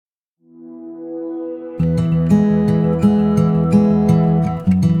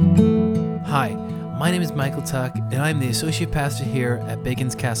is Michael Tuck, and I'm the Associate Pastor here at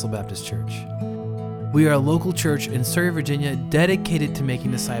Bacon's Castle Baptist Church. We are a local church in Surrey, Virginia, dedicated to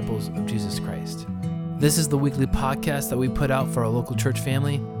making disciples of Jesus Christ. This is the weekly podcast that we put out for our local church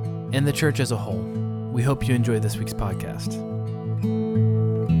family and the church as a whole. We hope you enjoy this week's podcast.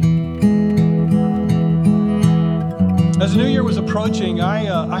 As the new year was approaching,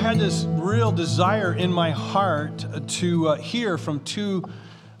 I had this real desire in my heart to hear from two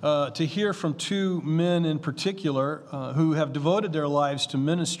men in particular who have devoted their lives to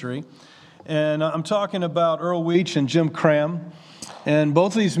ministry. And I'm talking about Earl Weech and Jim Cram. And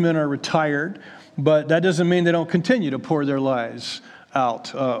both of these men are retired, but that doesn't mean they don't continue to pour their lives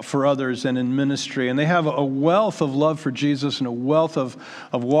out for others and in ministry. And they have a wealth of love for Jesus and a wealth of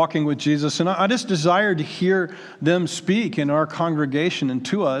walking with Jesus. And I just desired to hear them speak in our congregation and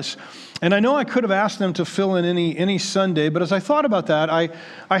to us. And I know I could have asked them to fill in any Sunday, but as I thought about that, I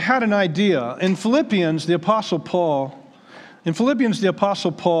had an idea. In Philippians, the Apostle Paul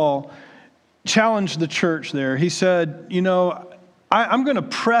challenged the church there. He said, I'm going to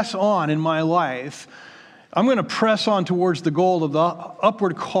press on in my life. I'm going to press on towards the goal of the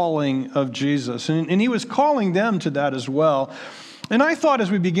upward calling of Jesus. And he was calling them to that as well. And I thought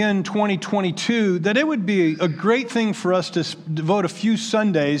as we begin 2022 that it would be a great thing for us to devote a few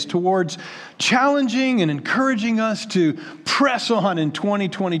Sundays towards challenging and encouraging us to press on in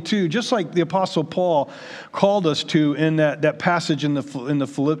 2022, just like the Apostle Paul called us to in that passage to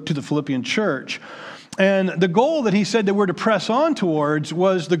the Philippian church. And the goal that he said that we're to press on towards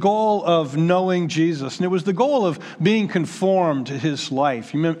was the goal of knowing Jesus. And it was the goal of being conformed to his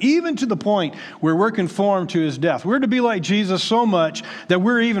life. Even to the point where we're conformed to his death. We're to be like Jesus so much that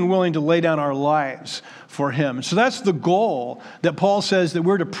we're even willing to lay down our lives for him. So that's the goal that Paul says that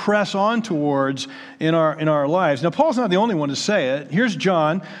we're to press on towards in our lives. Now, Paul's not the only one to say it. Here's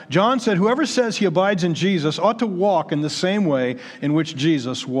John. John said, whoever says he abides in Jesus ought to walk in the same way in which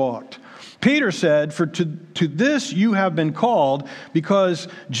Jesus walked. Peter said, for to this you have been called, because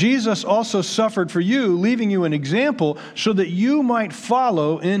Jesus also suffered for you, leaving you an example, so that you might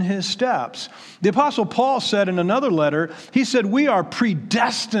follow in his steps. The Apostle Paul said in another letter, he said, we are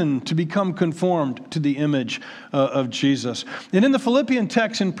predestined to become conformed to the image of Jesus. And in the Philippian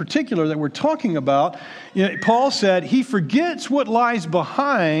text in particular that we're talking about, Paul said he forgets what lies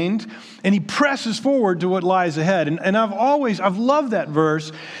behind and he presses forward to what lies ahead. And I've loved that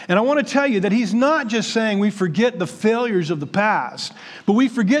verse. And I want to tell you that he's not just saying we forget the failures of the past, but we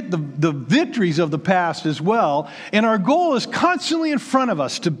forget the victories of the past as well. And our goal is constantly in front of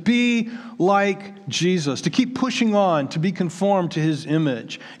us to be like Jesus, to keep pushing on, to be conformed to his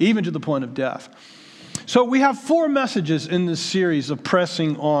image, even to the point of death. So we have 4 messages in this series of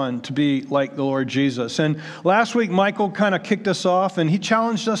pressing on to be like the Lord Jesus. And last week, Michael kind of kicked us off, and he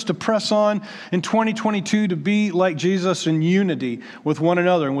challenged us to press on in 2022 to be like Jesus in unity with one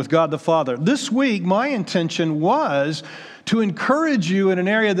another and with God the Father. This week, my intention was to encourage you in an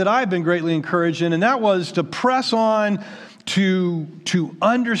area that I've been greatly encouraged in, and that was to press on to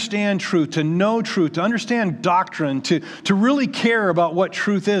understand truth, to know truth, to understand doctrine, to really care about what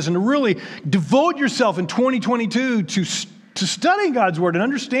truth is, and to really devote yourself in 2022 to studying God's Word and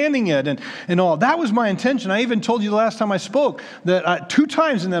understanding it and all. That was my intention. I even told you the last time I spoke that 2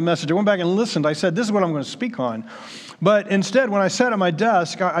 times in that message, I went back and listened. I said, this is what I'm going to speak on. But instead, when I sat at my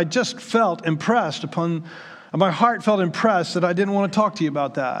desk, I just felt impressed my heart felt impressed that I didn't want to talk to you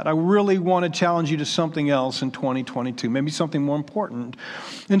about that. I really want to challenge you to something else in 2022, maybe something more important.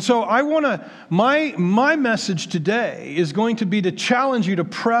 And so my message today is going to be to challenge you to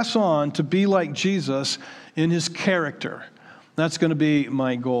press on to be like Jesus in his character. That's going to be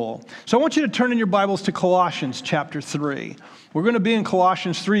my goal. So I want you to turn in your Bibles to Colossians chapter 3. We're going to be in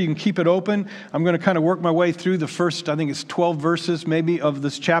Colossians 3. You can keep it open. I'm going to kind of work my way through the first, I think it's 12 verses maybe of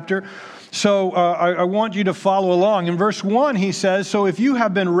this chapter. So I want you to follow along. In verse 1, he says, so if you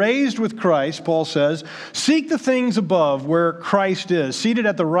have been raised with Christ, Paul says, seek the things above where Christ is, seated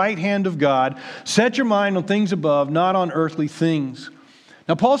at the right hand of God. Set your mind on things above, not on earthly things.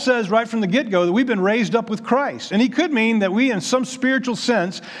 Now, Paul says right from the get-go that we've been raised up with Christ. And he could mean that we, in some spiritual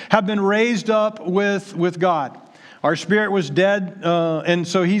sense, have been raised up with God. Our spirit was dead, and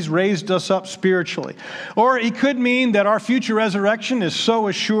so he's raised us up spiritually. Or he could mean that our future resurrection is so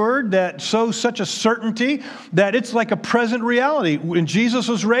assured, such a certainty, that it's like a present reality. When Jesus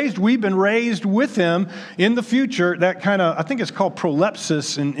was raised, we've been raised with him in the future. That kind of, I think it's called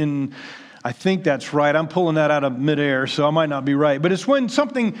prolepsis in I think that's right. I'm pulling that out of midair, so I might not be right. But it's when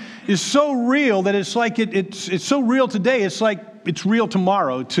something is so real that it's like it's so real today, it's like it's real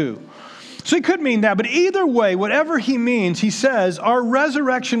tomorrow too. So he could mean that, but either way, whatever he means, he says our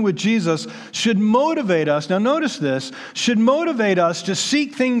resurrection with Jesus should motivate us. Now notice this, should motivate us to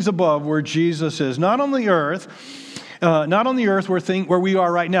seek things above where Jesus is, not on the earth where we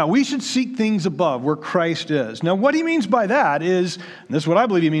are right now. We should seek things above where Christ is. Now what he means by that is, and this is what I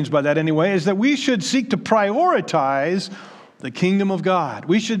believe he means by that anyway, is that we should seek to prioritize the kingdom of God.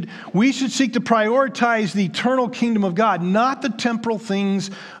 We should seek to prioritize the eternal kingdom of God, not the temporal things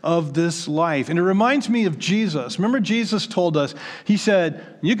of this life. And it reminds me of Jesus. Remember, Jesus told us, he said,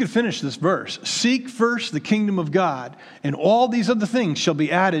 you could finish this verse, seek first the kingdom of God, and all these other things shall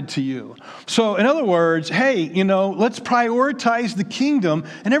be added to you. So in other words, hey, let's prioritize the kingdom,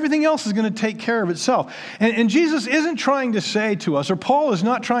 and everything else is going to take care of itself. And Jesus isn't trying to say to us, or Paul is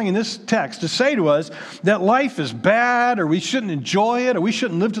not trying in this text to say to us that life is bad, or we shouldn't enjoy it, or we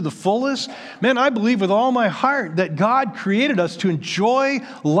shouldn't live to the fullest. Man, I believe with all my heart that God created us to enjoy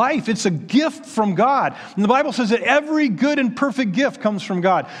life. It's a gift from God. And the Bible says that every good and perfect gift comes from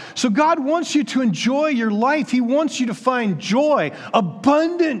God. So God wants you to enjoy your life. He wants you to find joy,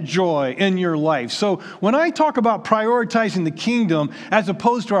 abundant joy in your life. So when I talk about prioritizing the kingdom as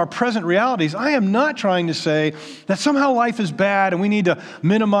opposed to our present realities, I am not trying to say that somehow life is bad and we need to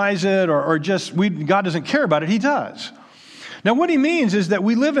minimize it or God doesn't care about it. He does. Now, what he means is that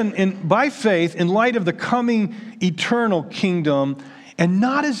we live by faith in light of the coming eternal kingdom, and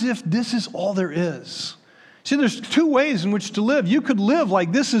not as if this is all there is. See, there's two ways in which to live. You could live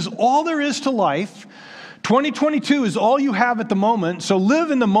like this is all there is to life. 2022 is all you have at the moment, so live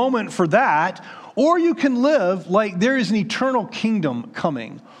in the moment for that. Or you can live like there is an eternal kingdom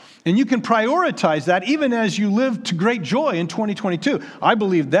coming. And you can prioritize that even as you live to great joy in 2022. I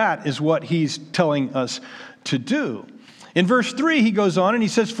believe that is what he's telling us to do. In verse 3, he goes on and he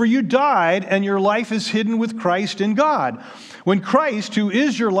says, for you died and your life is hidden with Christ in God. When Christ, who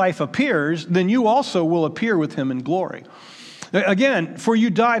is your life, appears, then you also will appear with him in glory. Again, for you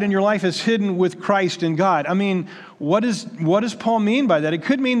died and your life is hidden with Christ in God. I mean, what does Paul mean by that? It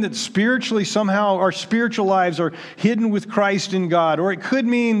could mean that spiritually somehow our spiritual lives are hidden with Christ in God. Or it could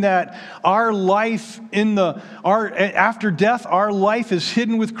mean that our life after death, our life is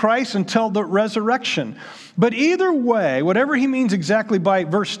hidden with Christ until the resurrection. But either way, whatever he means exactly by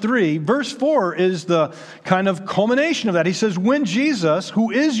verse 3, verse 4 is the kind of culmination of that. He says, when Jesus,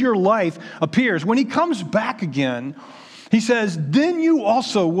 who is your life, appears, when he comes back again, he says, then you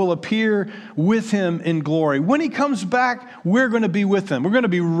also will appear with him in glory. When he comes back, we're going to be with him. We're going to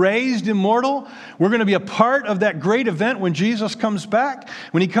be raised immortal. We're going to be a part of that great event when Jesus comes back.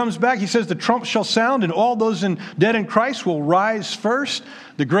 When he comes back, he says, the trump shall sound and all those dead in Christ will rise first.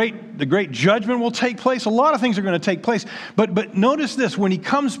 The great judgment will take place. A lot of things are going to take place. But notice this, when he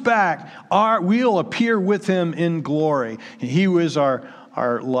comes back, we'll appear with him in glory. He who is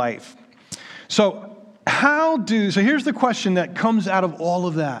our life. So here's the question that comes out of all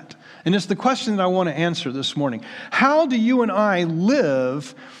of that. And it's the question that I want to answer this morning. How do you and I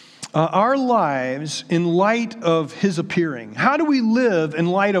live our lives in light of his appearing? How do we live in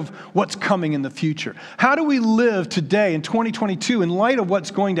light of what's coming in the future? How do we live today in 2022 in light of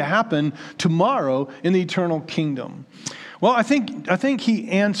what's going to happen tomorrow in the eternal kingdom? Well, I think he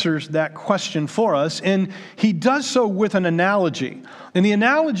answers that question for us, and he does so with an analogy. And the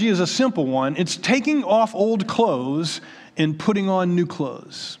analogy is a simple one. It's taking off old clothes and putting on new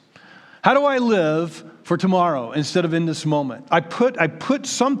clothes. How do I live for tomorrow instead of in this moment? I put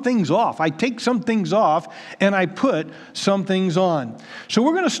some things off. I take some things off and I put some things on. So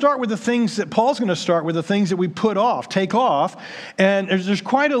we're going to start with the things that Paul's going to start with, the things that we put off, take off. And there's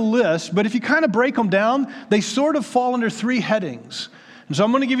quite a list, but if you kind of break them down, they sort of fall under three headings. And so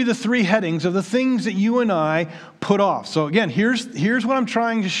I'm going to give you the three headings of the things that you and I put off. So again, here's what I'm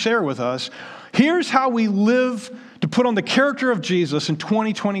trying to share with us. Here's how we live to put on the character of Jesus in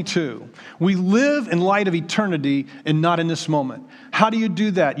 2022. We live in light of eternity and not in this moment. How do you do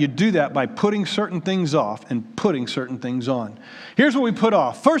that? You do that by putting certain things off and putting certain things on. Here's what we put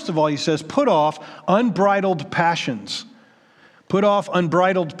off. First of all, he says, put off unbridled passions. Put off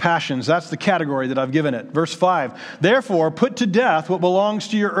unbridled passions. That's the category that I've given it. Verse 5, therefore, put to death what belongs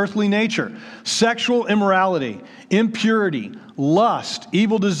to your earthly nature: sexual immorality, impurity, lust,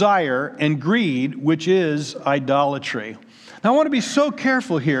 evil desire, and greed, which is idolatry. Now, I want to be so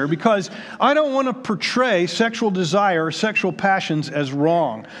careful here because I don't want to portray sexual desire or sexual passions as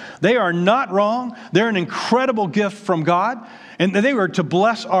wrong. They are not wrong. They're an incredible gift from God. And they were to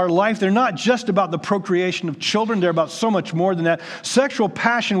bless our life. They're not just about the procreation of children. They're about so much more than that. Sexual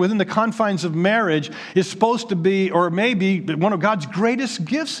passion within the confines of marriage is supposed to be, or may be, one of God's greatest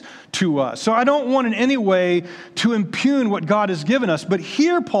gifts to us. So I don't want in any way to impugn what God has given us. But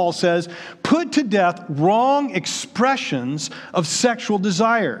here Paul says, put to death wrong expressions of sexual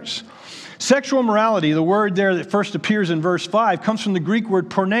desires. Sexual immorality, the word there that first appears in verse 5, comes from the Greek word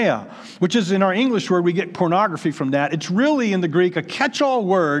porneia, which is in our English word, we get pornography from that. It's really in the Greek a catch-all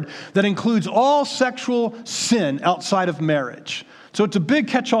word that includes all sexual sin outside of marriage. So it's a big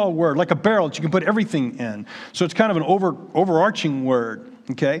catch-all word, like a barrel that you can put everything in. So it's kind of an overarching word.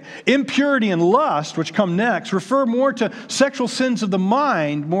 Okay? Impurity and lust, which come next, refer more to sexual sins of the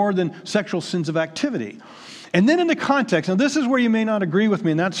mind more than sexual sins of activity. And then in the context, now this is where you may not agree with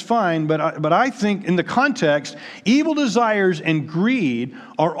me, and that's fine, but I think in the context, evil desires and greed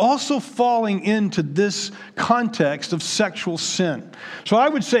are also falling into this context of sexual sin. So I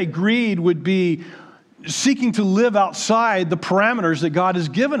would say greed would be seeking to live outside the parameters that God has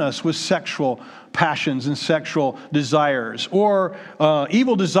given us with sexual passions and sexual desires. Or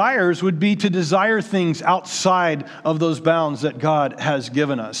evil desires would be to desire things outside of those bounds that God has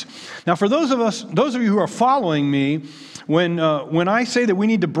given us. Now, for those of you who are following me, when I say that we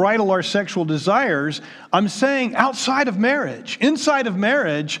need to bridle our sexual desires, I'm saying outside of marriage. Inside of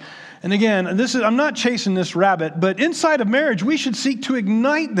marriage, and again, I'm not chasing this rabbit, but inside of marriage, we should seek to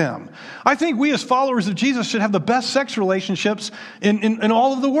ignite them. I think we as followers of Jesus should have the best sex relationships in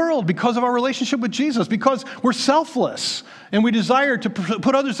all of the world because of our relationship with Jesus, because we're selfless and we desire to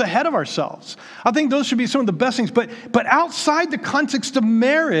put others ahead of ourselves. I think those should be some of the best things. But outside the context of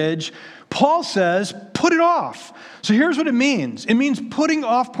marriage, Paul says, put it off. So here's what it means. It means putting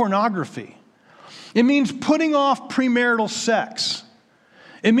off pornography. It means putting off premarital sex.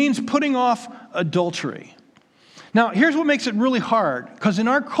 It means putting off adultery. Now, here's what makes it really hard, because in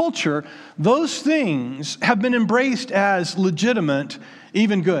our culture, those things have been embraced as legitimate,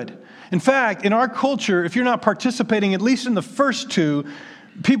 even good. In fact, in our culture, if you're not participating, at least in the first two,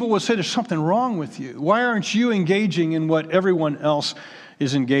 people will say there's something wrong with you. Why aren't you engaging in what everyone else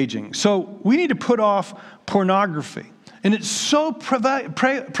is engaging? So we need to put off pornography. And it's so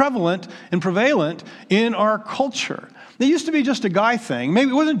prevalent and prevalent in our culture. It used to be just a guy thing.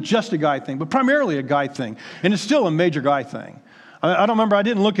 Maybe it wasn't just a guy thing, but primarily a guy thing. And it's still a major guy thing. I don't remember, I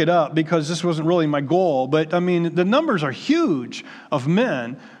didn't look it up because this wasn't really my goal, but I mean, the numbers are huge of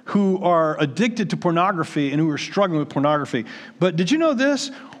men who are addicted to pornography and who are struggling with pornography. But did you know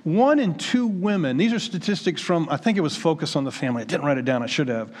this? 1 in 2 women, these are statistics from, I think it was Focus on the Family. I didn't write it down, I should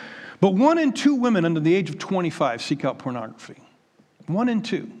have. But 1 in 2 women under the age of 25 seek out pornography. 1 in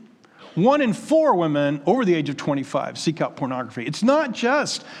 2. 1 in 4 women over the age of 25 seek out pornography. It's not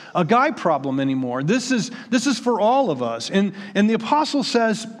just a guy problem anymore. This is for all of us. And the apostle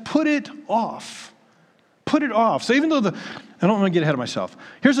says, put it off. Put it off. So even though I don't want to get ahead of myself.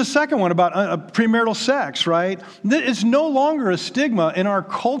 Here's the second one about premarital sex, right? It's no longer a stigma in our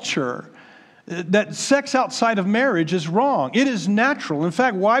culture that sex outside of marriage is wrong. It is natural. In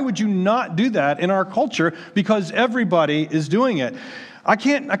fact, why would you not do that in our culture? Because everybody is doing it. I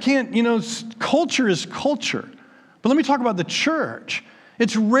can't, culture is culture. But let me talk about the church.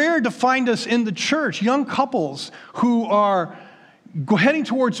 It's rare to find us in the church, young couples who are heading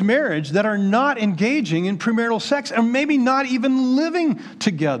towards marriage that are not engaging in premarital sex and maybe not even living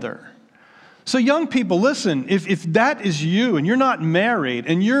together. So young people, listen, if that is you and you're not married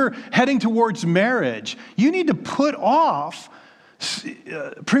and you're heading towards marriage, you need to put off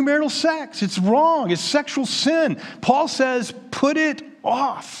premarital sex. It's wrong. It's sexual sin. Paul says, put it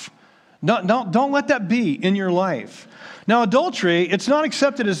off. Don't let that be in your life. Now, adultery, it's not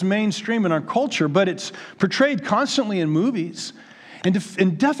accepted as mainstream in our culture, but it's portrayed constantly in movies.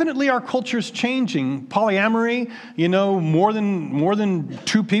 And definitely our culture is changing. Polyamory, more than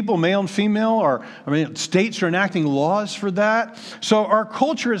 2 people, male and female, states are enacting laws for that. So our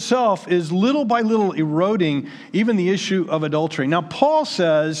culture itself is little by little eroding even the issue of adultery. Now, Paul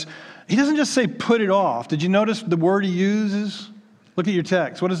says, he doesn't just say put it off. Did you notice the word he uses? Look at your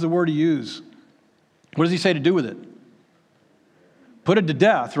text. What is the word he uses? What does he say to do with it? Put it to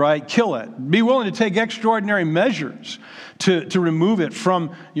death, right? Kill it. Be willing to take extraordinary measures to remove it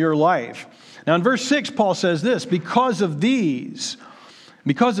from your life. Now in verse 6, Paul says this, because of these,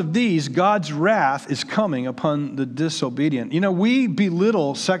 God's wrath is coming upon the disobedient. We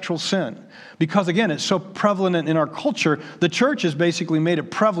belittle sexual sin because, again, it's so prevalent in our culture. The church has basically made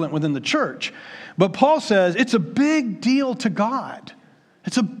it prevalent within the church. But Paul says it's a big deal to God.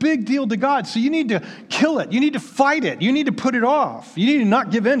 It's a big deal to God. So you need to kill it. You need to fight it. You need to put it off. You need to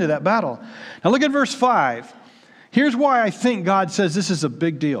not give in to that battle. Now look at verse 5. Here's why I think God says this is a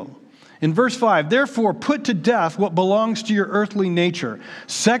big deal. In verse 5, therefore put to death what belongs to your earthly nature,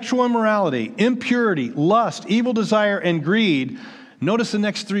 sexual immorality, impurity, lust, evil desire, and greed. Notice the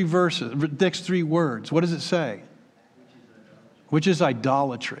next three words. What does it say? Which is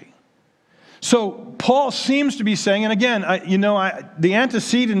idolatry. So Paul seems to be saying, and again, the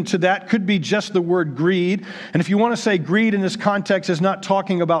antecedent to that could be just the word greed. And if you want to say greed in this context is not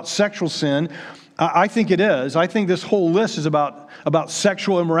talking about sexual sin, I think it is. I think this whole list is about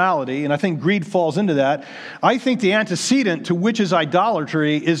sexual immorality, and I think greed falls into that. I think the antecedent to which is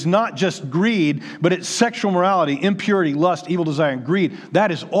idolatry is not just greed, but it's sexual morality, impurity, lust, evil desire, and greed. That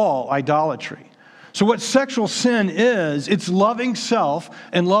is all idolatry. So what sexual sin is, it's loving self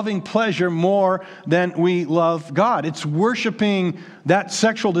and loving pleasure more than we love God. It's worshiping that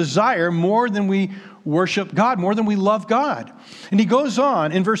sexual desire more than we worship God, more than we love God. And he goes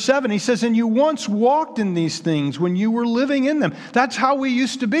on in verse 7, he says, and you once walked in these things when you were living in them. That's how we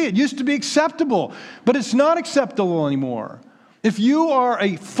used to be. It used to be acceptable, but it's not acceptable anymore. If you are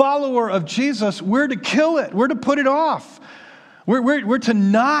a follower of Jesus, we're to kill it. We're to put it off. We're to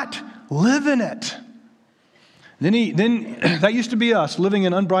not live in it. Then that used to be us, living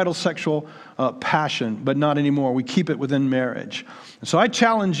in unbridled sexual passion, but not anymore. We keep it within marriage. And so I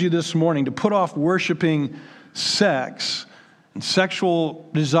challenge you this morning to put off worshiping sex and sexual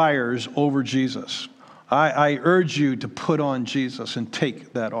desires over Jesus. I urge you to put on Jesus and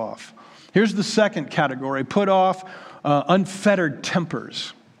take that off. Here's the second category: put off unfettered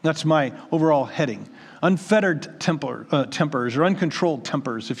tempers. That's my overall heading. Unfettered tempers, or uncontrolled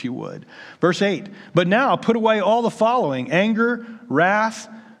tempers, if you would. Verse 8, but now put away all the following: anger, wrath,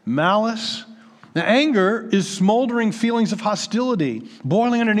 malice. Now, anger is smoldering feelings of hostility,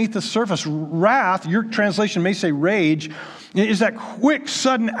 boiling underneath the surface. Wrath, your translation may say rage, is that quick,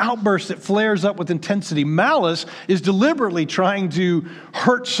 sudden outburst that flares up with intensity. Malice is deliberately trying to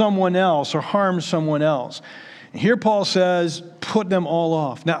hurt someone else or harm someone else. Here Paul says, put them all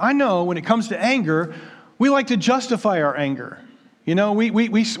off. Now, I know when it comes to anger, we like to justify our anger. You know, we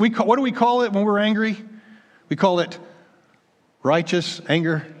what do we call it when we're angry? We call it righteous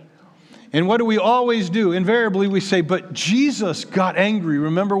anger. And what do we always do? Invariably, we say, but Jesus got angry.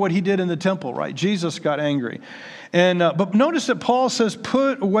 Remember what he did in the temple, right? Jesus got angry. And but notice that Paul says,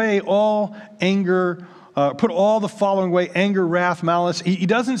 put away all anger, put all the following away: anger, wrath, malice. He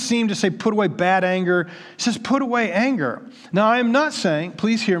doesn't seem to say put away bad anger. He says put away anger. Now, I am not saying,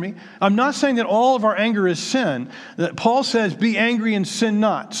 please hear me, I'm not saying that all of our anger is sin. That Paul says be angry and sin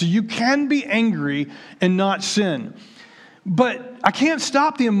not. So you can be angry and not sin. But I can't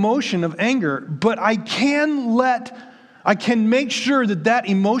stop the emotion of anger, but I can make sure that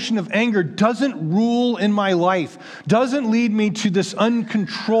emotion of anger doesn't rule in my life, doesn't lead me to this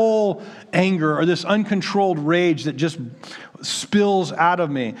uncontrolled anger or this uncontrolled rage that just spills out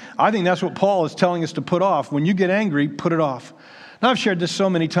of me. I think that's what Paul is telling us to put off. When you get angry, put it off. Now, I've shared this so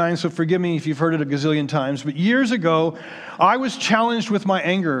many times, so forgive me if you've heard it a gazillion times, but years ago, I was challenged with my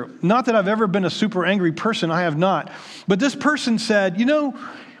anger. Not that I've ever been a super angry person, I have not. But this person said, you know,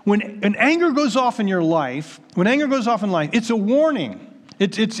 when anger goes off in your life, it's a warning.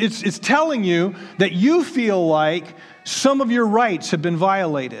 It's telling you that you feel like some of your rights have been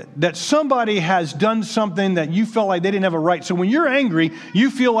violated, that somebody has done something that you felt like they didn't have a right. So when you're angry, you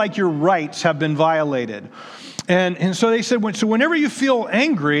feel like your rights have been violated. And so they said, so whenever you feel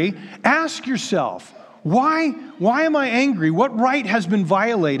angry, ask yourself, why am I angry? What right has been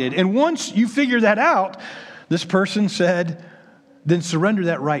violated? And once you figure that out, this person said, then surrender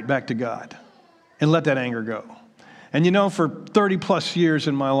that right back to God and let that anger go. And you know, for 30 plus years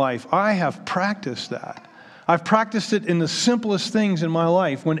in my life, I have practiced that. I've practiced it in the simplest things in my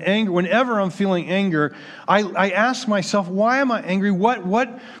life. Whenever I'm feeling anger, I ask myself, why am I angry?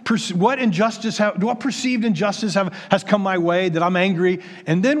 What perceived injustice has come my way that I'm angry?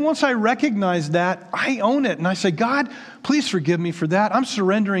 And then once I recognize that, I own it. And I say, God, please forgive me for that. I'm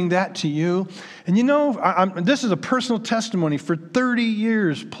surrendering that to you. And you know, this is a personal testimony for 30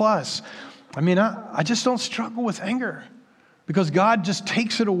 years plus. I mean, I just don't struggle with anger, because God just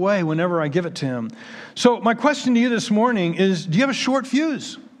takes it away whenever I give it to him. So my question to you this morning is, do you have a short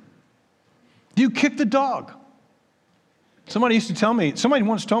fuse? Do you kick the dog? Somebody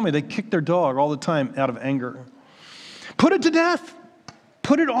once told me they kick their dog all the time out of anger. Put it to death.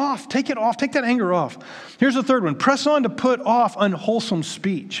 Put it off. Take it off. Take that anger off. Here's the third one. Press on to put off unwholesome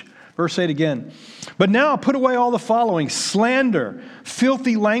speech. Verse 8 again. But now put away all the following: slander,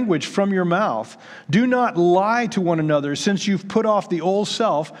 filthy language from your mouth. Do not lie to one another, since you've put off the old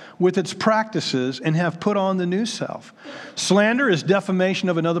self with its practices and have put on the new self. Slander is defamation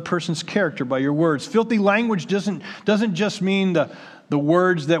of another person's character by your words. Filthy language doesn't just mean the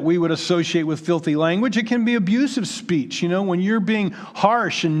words that we would associate with filthy language. It can be abusive speech, when you're being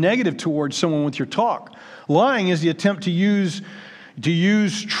harsh and negative towards someone with your talk. Lying is the attempt to use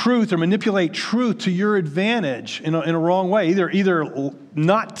truth or manipulate truth to your advantage in a wrong way, either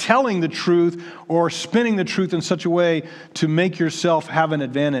not telling the truth or spinning the truth in such a way to make yourself have an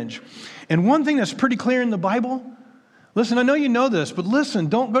advantage. And one thing that's pretty clear in the Bible, listen, I know you know this, but listen,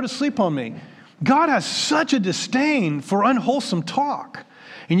 don't go to sleep on me. God has such a disdain for unwholesome talk.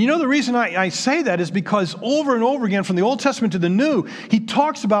 And the reason I say that is because over and over again, from the Old Testament to the New, he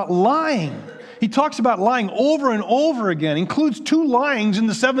talks about lying. He talks about lying over and over again. Includes 2 lyings in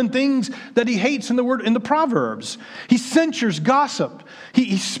the 7 things that he hates in the Proverbs. He censures gossip.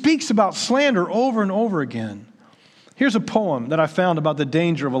 He speaks about slander over and over again. Here's a poem that I found about the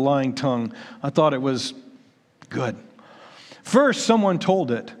danger of a lying tongue. I thought it was good. First, someone told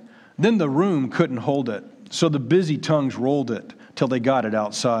it. Then the room couldn't hold it. So the busy tongues rolled it till they got it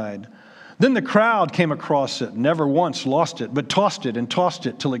outside. Then the crowd came across it, never once lost it, but tossed it and tossed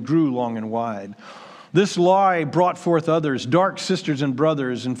it till it grew long and wide. This lie brought forth others, dark sisters and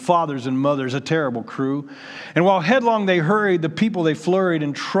brothers and fathers and mothers, a terrible crew. And while headlong they hurried, the people they flurried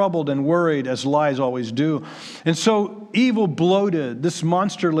and troubled and worried, as lies always do. And so evil bloated, this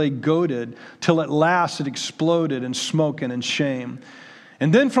monster lay goaded, till at last it exploded in smoke and in shame.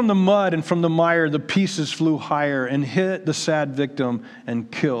 And then from the mud and from the mire, the pieces flew higher and hit the sad victim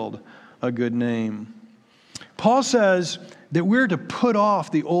and killed a good name. Paul says that we're to put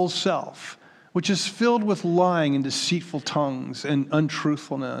off the old self, which is filled with lying and deceitful tongues and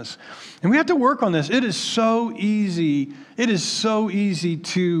untruthfulness. And we have to work on this. It is so easy. It is so easy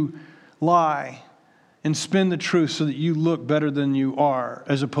to lie and spin the truth so that you look better than you are,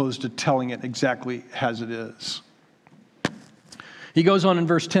 as opposed to telling it exactly as it is. He goes on in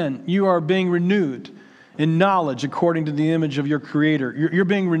verse 10, you are being renewed in knowledge according to the image of your Creator. You're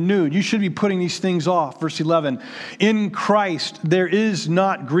being renewed. You should be putting these things off. Verse 11, in Christ there is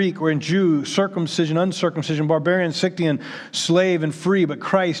not Greek or Jew, circumcision, uncircumcision, barbarian, Scythian, slave and free, but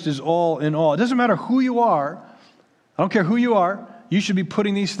Christ is all in all. It doesn't matter who you are. I don't care who you are. You should be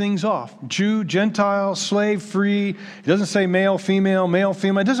putting these things off. Jew, Gentile, slave, free. It doesn't say male, female.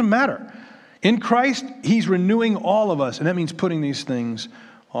 It doesn't matter. In Christ, He's renewing all of us, and that means putting these things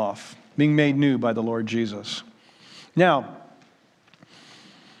off, being made new by the Lord Jesus. Now,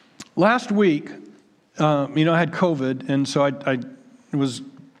 last week, I had COVID, and so I was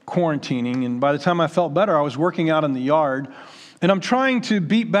quarantining, and by the time I felt better, I was working out in the yard, and I'm trying to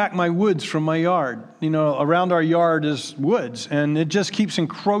beat back my woods from my yard. Around our yard is woods, and it just keeps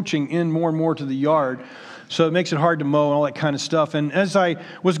encroaching in more and more to the yard. So it makes it hard to mow and all that kind of stuff. And as I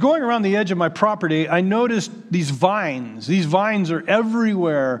was going around the edge of my property, I noticed these vines. These vines are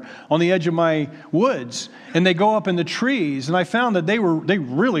everywhere on the edge of my woods, and they go up in the trees. And I found that they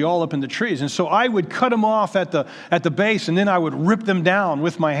really all up in the trees. And so I would cut them off at the base, and then I would rip them down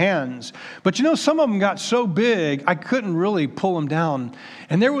with my hands. But some of them got so big, I couldn't really pull them down.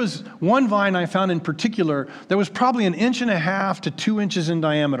 And there was one vine I found in particular that was probably 1.5 to 2 inches in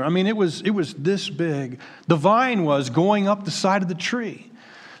diameter. I mean, it was this big. The vine was going up the side of the tree.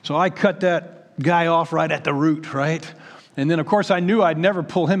 So I cut that guy off right at the root, right? And then, of course, I knew I'd never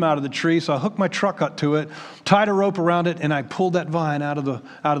pull him out of the tree, so I hooked my truck up to it, tied a rope around it, and I pulled that vine out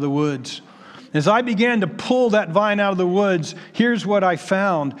of the woods. As I began to pull that vine out of the woods, here's what I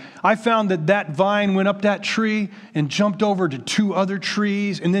found. I found that vine went up that tree and jumped over to 2 other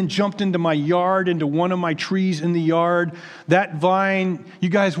trees and then jumped into my yard, into one of my trees in the yard. That vine, you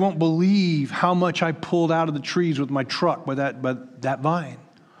guys won't believe how much I pulled out of the trees with my truck by that vine.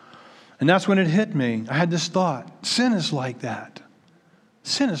 And that's when it hit me. I had this thought, sin is like that.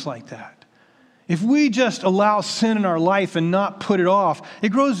 Sin is like that. If we just allow sin in our life and not put it off, it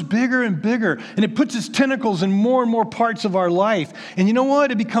grows bigger and bigger, and it puts its tentacles in more and more parts of our life. And you know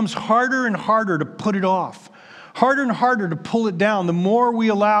what? It becomes harder and harder to put it off. Harder and harder to pull it down. The more we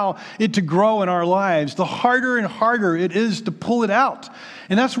allow it to grow in our lives, the harder and harder it is to pull it out.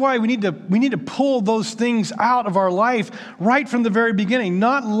 And that's why we need to pull those things out of our life right from the very beginning,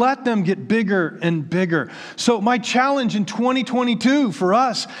 not let them get bigger and bigger. So my challenge in 2022 for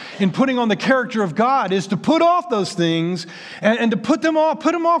us in putting on the character of God is to put off those things and to put them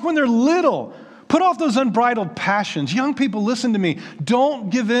off when they're little. Put off those unbridled passions. Young people, listen to me. Don't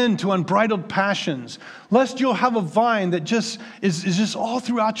give in to unbridled passions, lest you'll have a vine that just is just all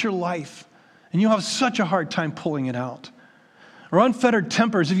throughout your life, and you'll have such a hard time pulling it out. Or unfettered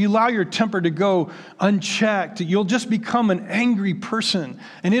tempers. If you allow your temper to go unchecked, you'll just become an angry person,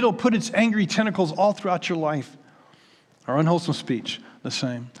 and it'll put its angry tentacles all throughout your life. Or unwholesome speech, the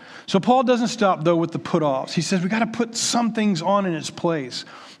same. So Paul doesn't stop, though, with the put-offs. He says we got to put some things on in its place.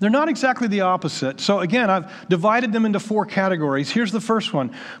 They're not exactly the opposite. So again, I've divided them into 4 categories. Here's the first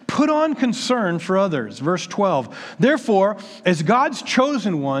one. Put on concern for others. Verse 12. Therefore, as God's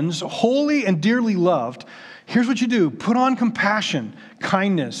chosen ones, holy and dearly loved, here's what you do. Put on compassion,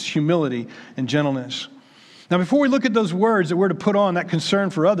 kindness, humility, and gentleness. Now, before we look at those words that we're to put on, that concern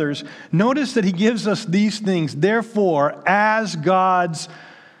for others, notice that he gives us these things. Therefore, as God's,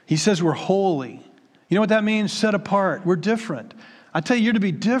 he says we're holy. You know what that means? Set apart. We're different. I tell you, you're to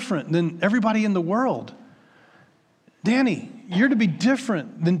be different than everybody in the world. Danny, you're to be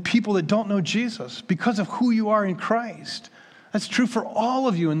different than people that don't know Jesus because of who you are in Christ. That's true for all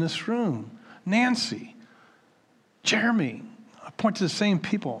of you in this room. Nancy, Jeremy, I point to the same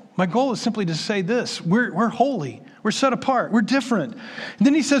people. My goal is simply to say this. We're holy. We're set apart. We're different. And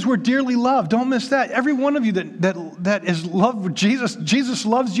then he says we're dearly loved. Don't miss that. Every one of you that is loved with Jesus, Jesus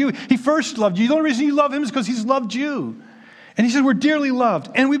loves you. He first loved you. The only reason you love him is because he's loved you. And he said we're dearly loved.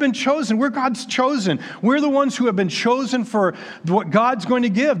 And we've been chosen. We're God's chosen. We're the ones who have been chosen for what God's going to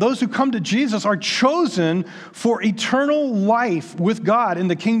give. Those who come to Jesus are chosen for eternal life with God in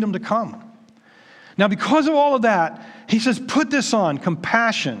the kingdom to come. Now, because of all of that, he says, put this on,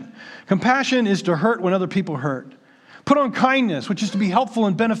 compassion. Compassion is to hurt when other people hurt. Put on kindness, which is to be helpful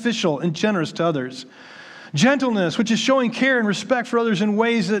and beneficial and generous to others. Gentleness, which is showing care and respect for others in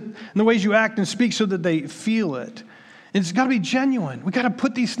the ways you act and speak so that they feel it. It's got to be genuine. We've got to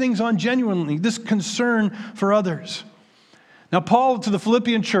put these things on genuinely, this concern for others. Now, Paul to the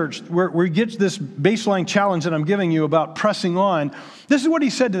Philippian church, where he gets this baseline challenge that I'm giving you about pressing on, this is what he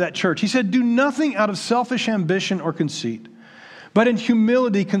said to that church. He said, do nothing out of selfish ambition or conceit, but in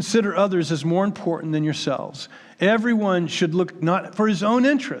humility consider others as more important than yourselves. Everyone should look not for his own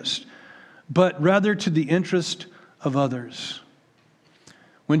interest, but rather to the interest of others.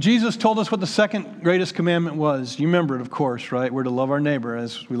 When Jesus told us what the second greatest commandment was, you remember it, of course, right? We're to love our neighbor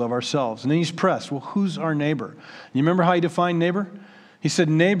as we love ourselves. And then he's pressed, well, who's our neighbor? You remember how he defined neighbor? He said,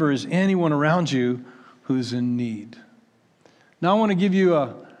 neighbor is anyone around you who's in need. Now I want to give you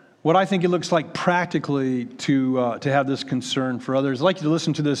what I think it looks like practically to have this concern for others. I'd like you to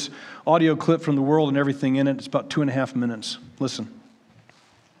listen to this audio clip from The World and Everything in It. It's about 2.5 minutes. Listen.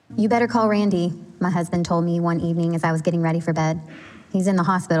 You better call Randy, my husband told me one evening as I was getting ready for bed. He's in the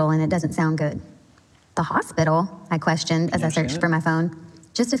hospital and it doesn't sound good. The hospital? I questioned as I searched for my phone.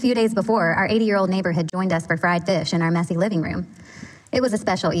 Just a few days before, our 80-year-old neighbor had joined us for fried fish in our messy living room. It was a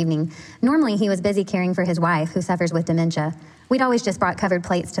special evening. Normally, he was busy caring for his wife, who suffers with dementia. We'd always just brought covered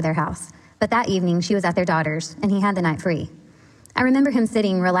plates to their house. But that evening, she was at their daughter's, and he had the night free. I remember him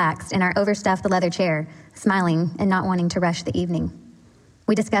sitting relaxed in our overstuffed leather chair, smiling and not wanting to rush the evening.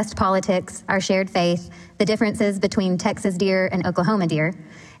 We discussed politics, our shared faith, the differences between Texas deer and Oklahoma deer,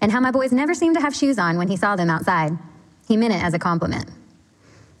 and how my boys never seemed to have shoes on when he saw them outside. He meant it as a compliment.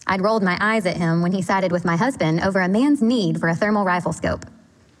 I'd rolled my eyes at him when he sided with my husband over a man's need for a thermal rifle scope.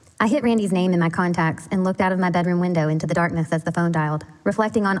 I hit Randy's name in my contacts and looked out of my bedroom window into the darkness as the phone dialed,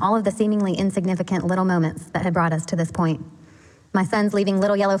 reflecting on all of the seemingly insignificant little moments that had brought us to this point. My sons leaving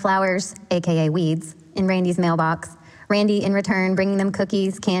little yellow flowers, aka weeds, in Randy's mailbox. Randy, in return, bringing them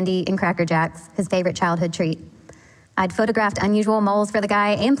cookies, candy, and Cracker Jacks, his favorite childhood treat. I'd photographed unusual moles for the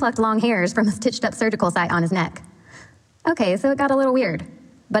guy and plucked long hairs from a stitched-up surgical site on his neck. Okay, so it got a little weird.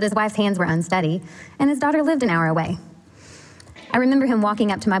 But his wife's hands were unsteady, and his daughter lived an hour away. I remember him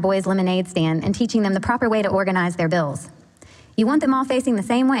walking up to my boys' lemonade stand and teaching them the proper way to organize their bills. You want them all facing the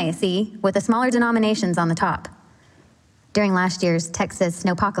same way, see, with the smaller denominations on the top. During last year's Texas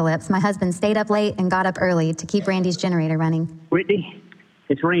snowpocalypse, my husband stayed up late and got up early to keep Randy's generator running. Whitney,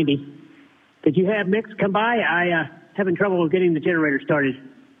 it's Randy. Could you have Mix come by? Having trouble with getting the generator started.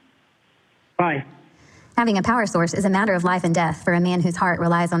 Bye. Having a power source is a matter of life and death for a man whose heart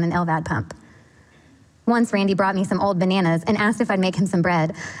relies on an LVAD pump. Once Randy brought me some old bananas and asked if I'd make him some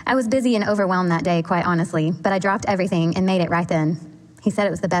bread. I was busy and overwhelmed that day, quite honestly, but I dropped everything and made it right then. He said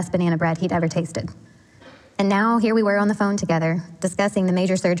it was the best banana bread he'd ever tasted. And now, here we were on the phone together, discussing the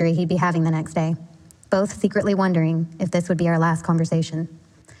major surgery he'd be having the next day, both secretly wondering if this would be our last conversation.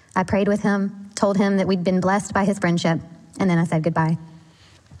 I prayed with him, told him that we'd been blessed by his friendship, and then I said goodbye.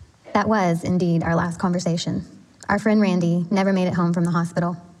 That was, indeed, our last conversation. Our friend Randy never made it home from the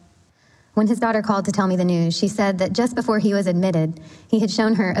hospital. When his daughter called to tell me the news, she said that just before he was admitted, he had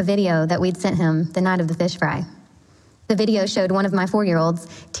shown her a video that we'd sent him the night of the fish fry. The video showed one of my 4-year-olds,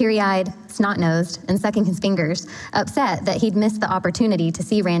 teary-eyed, snot-nosed, and sucking his fingers, upset that he'd missed the opportunity to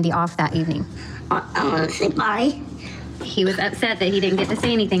see Randy off that evening. I want to say bye. He was upset that he didn't get to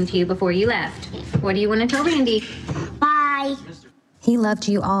say anything to you before you left. What do you want to tell Randy? Bye. He loved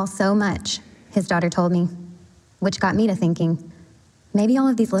you all so much, his daughter told me, which got me to thinking, maybe all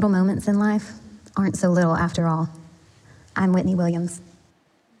of these little moments in life aren't so little after all. I'm Whitney Williams.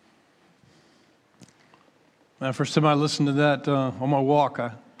 First time I listened to that on my walk,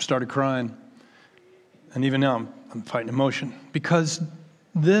 I started crying. And even now, I'm fighting emotion. Because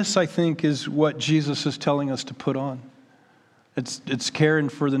this, I think, is what Jesus is telling us to put on. It's caring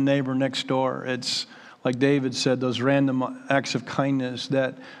for the neighbor next door. It's, like David said, those random acts of kindness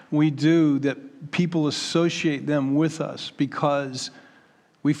that we do, that people associate them with us because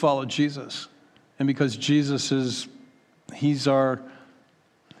we follow Jesus. And because Jesus is, He's our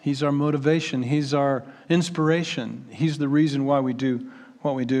motivation. He's our inspiration. He's the reason why we do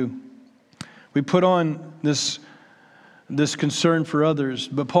what we do. We put on this concern for others,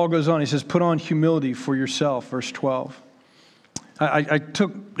 but Paul goes on, he says, put on humility for yourself, verse 12. I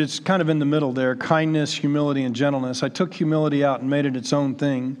took, it's kind of in the middle there, kindness, humility, and gentleness. I took humility out and made it its own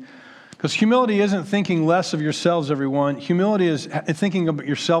thing. Because humility isn't thinking less of yourselves, everyone. Humility is thinking about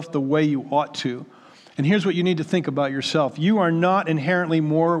yourself the way you ought to. And here's what you need to think about yourself. You are not inherently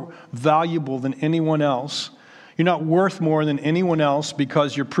more valuable than anyone else. You're not worth more than anyone else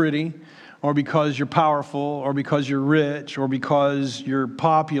because you're pretty, or because you're powerful, or because you're rich, or because you're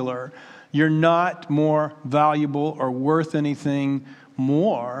popular. You're not more valuable or worth anything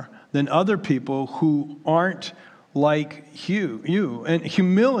more than other people who aren't like you. And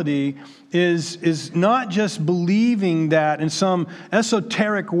humility is not just believing that in some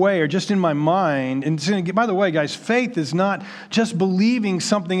esoteric way or just in my mind. And by the way, guys, faith is not just believing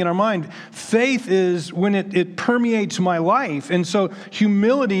something in our mind. Faith is when it permeates my life. And so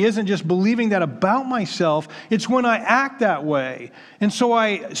humility isn't just believing that about myself. It's when I act that way. And so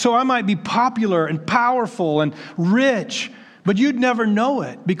I might be popular and powerful and rich, but you'd never know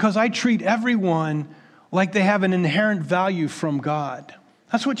it because I treat everyone like they have an inherent value from God.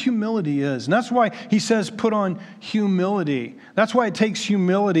 That's what humility is. And that's why he says put on humility. That's why it takes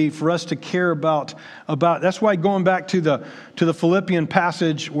humility for us to care about. That's why going back to the Philippian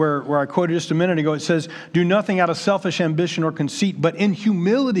passage where I quoted just a minute ago, it says, do nothing out of selfish ambition or conceit, but in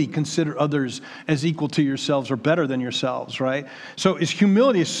humility consider others as equal to yourselves or better than yourselves, right? So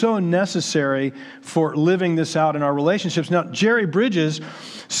humility is so necessary for living this out in our relationships. Now, Jerry Bridges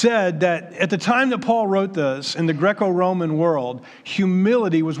said that at the time that Paul wrote this in the Greco-Roman world, humility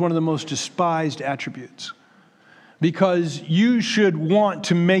was one of the most despised attributes. Because you should want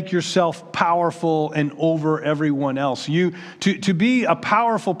to make yourself powerful and over everyone else. To be a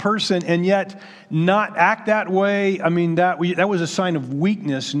powerful person and yet not act that way, I mean, that was a sign of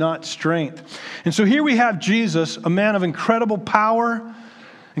weakness, not strength. And so here we have Jesus, a man of incredible power,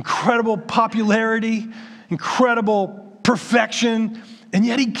 incredible popularity, incredible perfection, and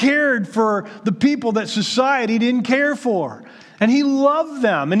yet he cared for the people that society didn't care for. And he loved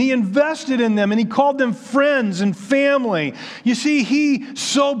them, and he invested in them, and he called them friends and family. You see, he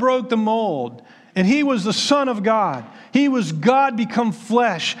so broke the mold, and he was the Son of God. He was God become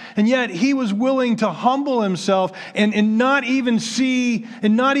flesh, and yet he was willing to humble himself and not even see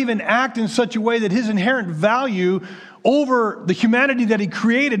and not even act in such a way that his inherent value over the humanity that he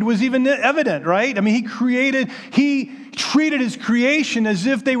created was even evident, right? I mean, he treated his creation as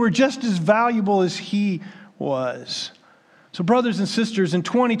if they were just as valuable as he was. So brothers and sisters, in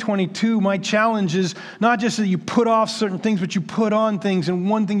 2022, my challenge is not just that you put off certain things, but you put on things. And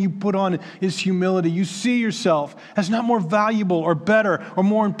one thing you put on is humility. You see yourself as not more valuable or better or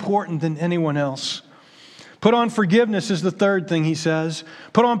more important than anyone else. Put on forgiveness is the third thing he says.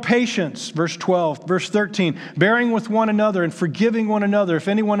 Put on patience, verse 12. Verse 13, bearing with one another and forgiving one another if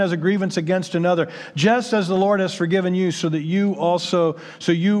anyone has a grievance against another, just as the Lord has forgiven you, so you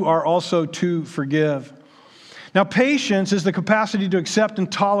are also to forgive. Now, patience is the capacity to accept and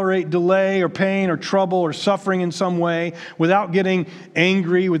tolerate delay or pain or trouble or suffering in some way without getting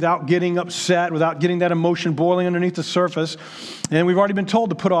angry, without getting upset, without getting that emotion boiling underneath the surface. And we've already been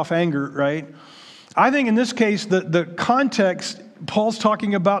told to put off anger, right? I think in this case, the context, Paul's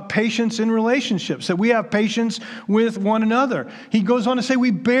talking about patience in relationships, that we have patience with one another. He goes on to say we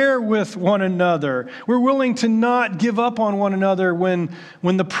bear with one another. We're willing to not give up on one another when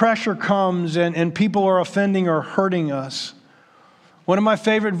the pressure comes and people are offending or hurting us. One of my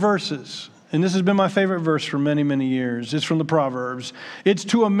favorite verses and this has been my favorite verse for many, many years. It's from the Proverbs. It's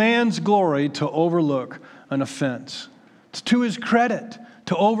to a man's glory to overlook an offense. It's to his credit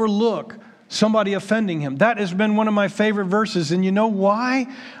to overlook somebody offending him. That has been one of my favorite verses. And you know why?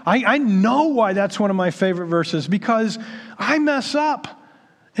 I know why that's one of my favorite verses, because I mess up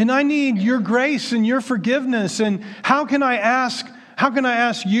and I need your grace and your forgiveness. And how can I ask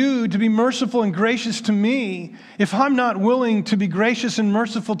you to be merciful and gracious to me if I'm not willing to be gracious and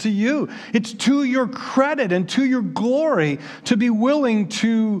merciful to you? It's to your credit and to your glory to be willing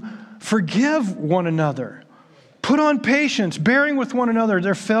to forgive one another. Put on patience, bearing with one another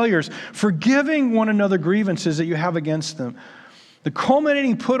their failures, forgiving one another grievances that you have against them. The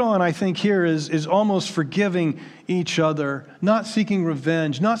culminating put on, I think, here is almost forgiving each other, not seeking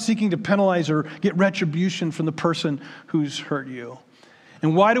revenge, not seeking to penalize or get retribution from the person who's hurt you.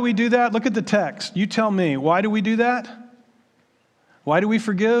 And why do we do that? Look at the text. You tell me, why do we do that? Why do we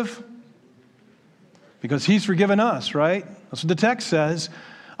forgive? Because he's forgiven us, right? That's what the text says.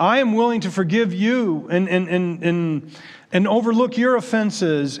 I am willing to forgive you and overlook your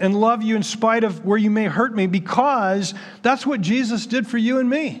offenses and love you in spite of where you may hurt me, because that's what Jesus did for you and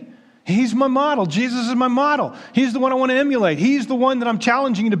me. He's my model. Jesus is my model. He's the one I want to emulate. He's the one that I'm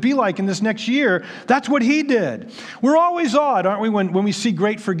challenging you to be like in this next year. That's what he did. We're always awed, aren't we, when we see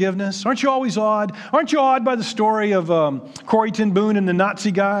great forgiveness? Aren't you always awed? Aren't you awed by the story of Corrie ten Boom and the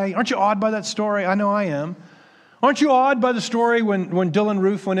Nazi guy? Aren't you awed by that story? I know I am. Aren't you awed by the story when Dylan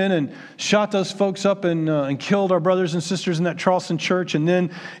Roof went in and shot those folks up and killed our brothers and sisters in that Charleston church? And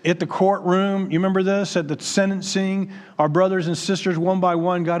then at the courtroom, you remember this? At the sentencing, our brothers and sisters one by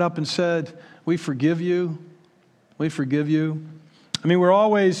one got up and said, "We forgive you. We forgive you." I mean, we're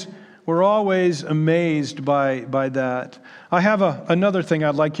always amazed by that. I have another thing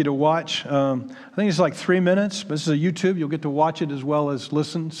I'd like you to watch. I think it's like 3 minutes. This is a YouTube. You'll get to watch it as well as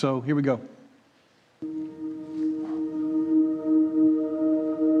listen. So here we go.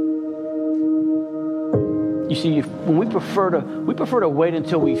 You see, when we prefer to wait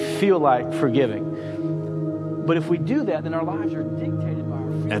until we feel like forgiving. But if we do that, then our lives are dictated by our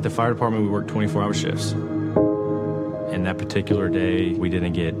feelings. At the fire department, we work 24-hour shifts. And that particular day, we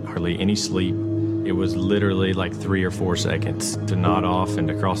didn't get hardly any sleep. It was literally like 3 or 4 seconds to nod off and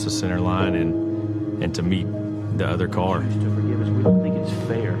to cross the center line and to meet the other car. To forgive us, we don't think it's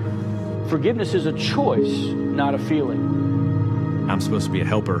fair. Forgiveness is a choice, not a feeling. I'm supposed to be a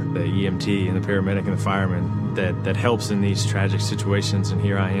helper, the EMT and the paramedic and the fireman that helps in these tragic situations, and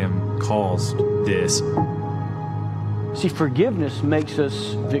here I am caused this. See, forgiveness makes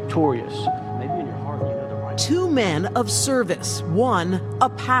us victorious. Maybe in your heart you know the right. 2 men of service, one a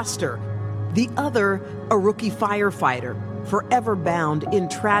pastor, the other a rookie firefighter, forever bound in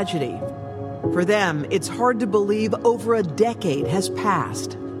tragedy. For them, it's hard to believe over a decade has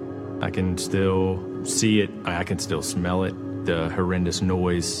passed. I can still see it, I can still smell it, the horrendous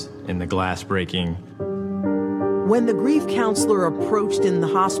noise and the glass breaking. When the grief counselor approached in the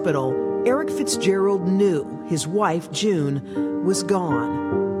hospital, Eric Fitzgerald knew his wife, June, was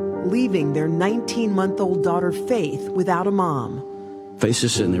gone, leaving their 19-month-old daughter, Faith, without a mom. Faith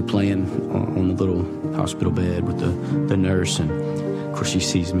is sitting there playing on the little hospital bed with the nurse, and of course she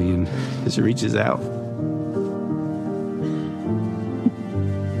sees me and as it reaches out.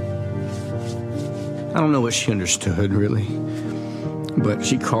 I don't know what she understood, really, but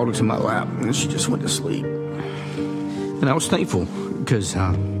she crawled into my lap and she just went to sleep. And I was thankful because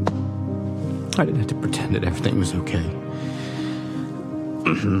I didn't have to pretend that everything was okay.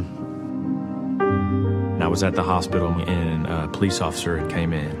 I was at the hospital and a police officer had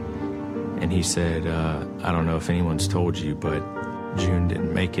came in and he said, I don't know if anyone's told you, but June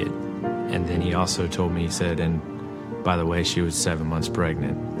didn't make it. And then he also told me, he said, and by the way, she was 7 months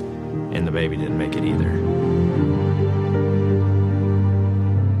pregnant and the baby didn't make it either.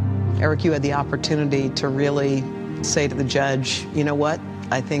 Eric, you had the opportunity to really say to the judge, you know what,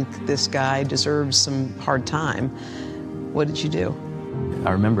 I think this guy deserves some hard time. What did you do?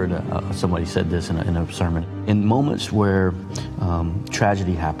 I remembered somebody said this in a sermon. In moments where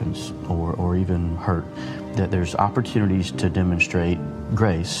tragedy happens or even hurt, that there's opportunities to demonstrate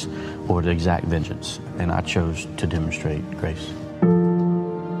grace or to exact vengeance, and I chose to demonstrate grace.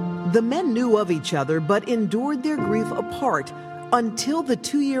 The men knew of each other but endured their grief apart until the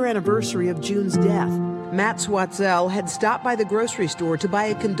 2-year anniversary of June's death. Matt Swatzel had stopped by the grocery store to buy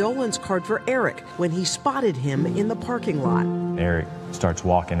a condolence card for Eric when he spotted him in the parking lot. Eric starts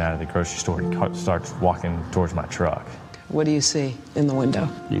walking out of the grocery store. He starts walking towards my truck. What do you see in the window?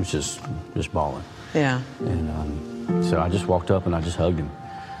 He was just bawling. Yeah. And so I just walked up and I just hugged him.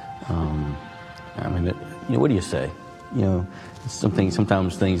 I mean, what do you say?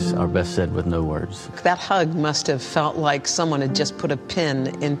 Sometimes things are best said with no words. That hug must have felt like someone had just put a pin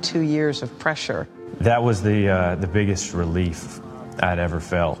in 2 years of pressure. That was the biggest relief I'd ever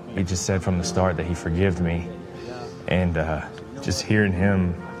felt. He just said from the start that he forgave me, and just hearing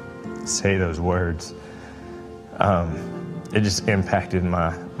him say those words, it just impacted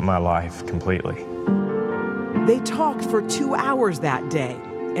my life completely. They talked for 2 hours that day,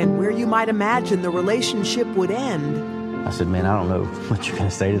 and where you might imagine the relationship would end. I said, man, I don't know what you're going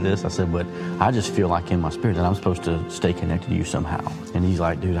to say to this. I said, but I just feel like in my spirit that I'm supposed to stay connected to you somehow. And he's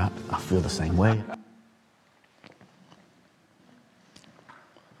like, dude, I feel the same way.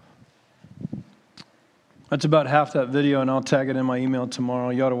 That's about half that video, and I'll tag it in my email tomorrow.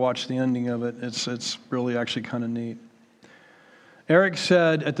 You ought to watch the ending of it. It's really actually kind of neat. Eric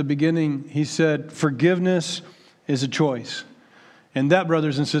said at the beginning, he said, forgiveness is a choice. And that,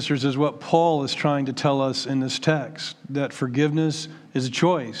 brothers and sisters, is what Paul is trying to tell us in this text, that forgiveness is a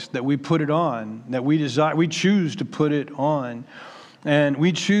choice, that we put it on, that we desire, we choose to put it on, and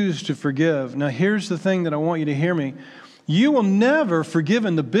we choose to forgive. Now, here's the thing that I want you to hear me. You will never forgive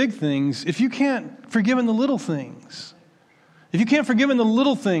in the big things if you can't forgive in the little things. If you can't forgive in the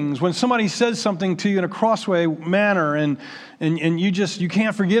little things, when somebody says something to you in a crossway manner and you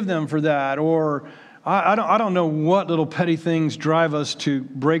can't forgive them for that, or I don't know what little petty things drive us to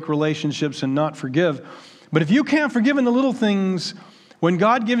break relationships and not forgive. But if you can't forgive in the little things, when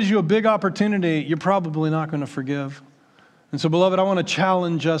God gives you a big opportunity, you're probably not going to forgive. And so, beloved, I want to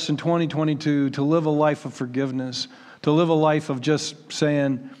challenge us in 2022 to live a life of forgiveness, to live a life of just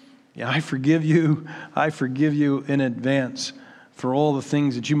saying, yeah, I forgive you in advance for all the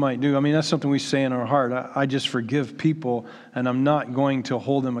things that you might do. I mean, that's something we say in our heart. I just forgive people, and I'm not going to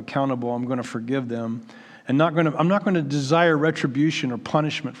hold them accountable. I'm going to forgive them, and I'm not going to desire retribution or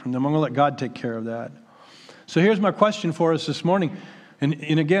punishment from them. I'm going to let God take care of that. So here's my question for us this morning, and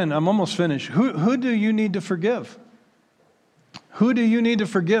again, I'm almost finished. Who do you need to forgive? Who do you need to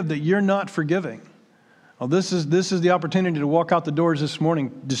forgive that you're not forgiving? Well, this is the opportunity to walk out the doors this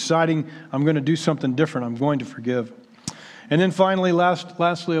morning, deciding I'm going to do something different. I'm going to forgive. And then finally,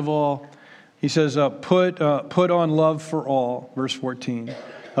 lastly of all, he says, put on love for all, verse 14.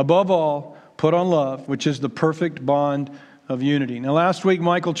 Above all, put on love, which is the perfect bond of unity. Now, last week,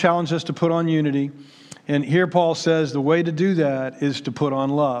 Michael challenged us to put on unity. And here Paul says the way to do that is to put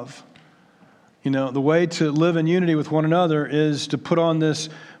on love. You know, the way to live in unity with one another is to put on this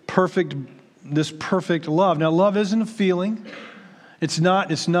perfect love. Now, love isn't a feeling. It's not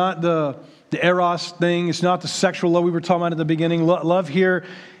the eros thing. It's not the sexual love we were talking about at the beginning. Love here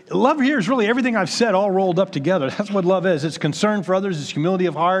is really everything I've said all rolled up together. That's what love is. It's concern for others. It's humility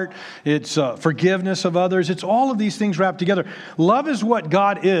of heart. It's forgiveness of others. It's all of these things wrapped together. Love is what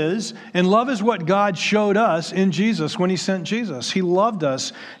God is, and love is what God showed us in Jesus when He sent Jesus. He loved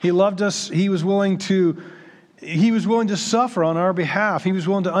us. He loved us. He was willing to suffer on our behalf. He was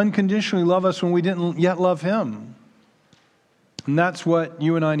willing to unconditionally love us when we didn't yet love Him. And that's what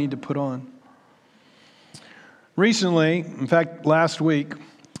you and I need to put on. Recently, in fact, last week,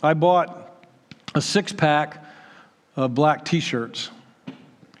 I bought a 6-pack of black T-shirts.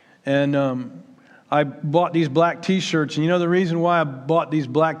 And I bought these black T-shirts. And you know the reason why I bought these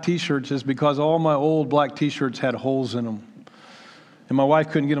black T-shirts is because all my old black T-shirts had holes in them. And my wife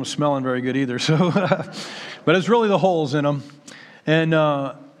couldn't get them smelling very good either. So, but it's really the holes in them. And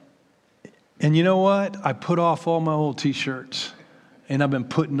you know what? I put off all my old T-shirts. And I've been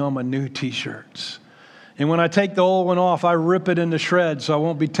putting on my new T-shirts. And when I take the old one off, I rip it into shreds so I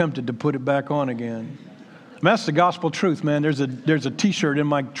won't be tempted to put it back on again. And that's the gospel truth, man. There's a T-shirt in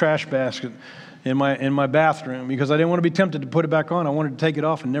my trash basket in my bathroom because I didn't want to be tempted to put it back on. I wanted to take it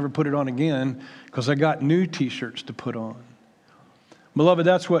off and never put it on again because I got new T-shirts to put on. Beloved,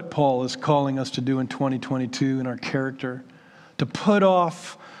 that's what Paul is calling us to do in 2022 in our character, to put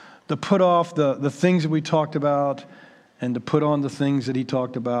off the things that we talked about and to put on the things that he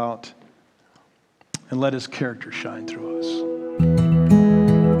talked about and let his character shine through us.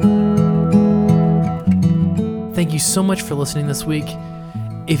 Thank you so much for listening this week.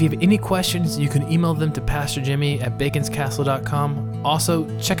 If you have any questions, you can email them to Pastor Jimmy at baconscastle.com. Also,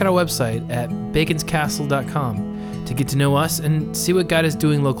 check out our website at baconscastle.com to get to know us and see what God is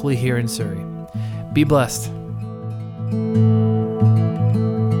doing locally here in Surrey. Be blessed.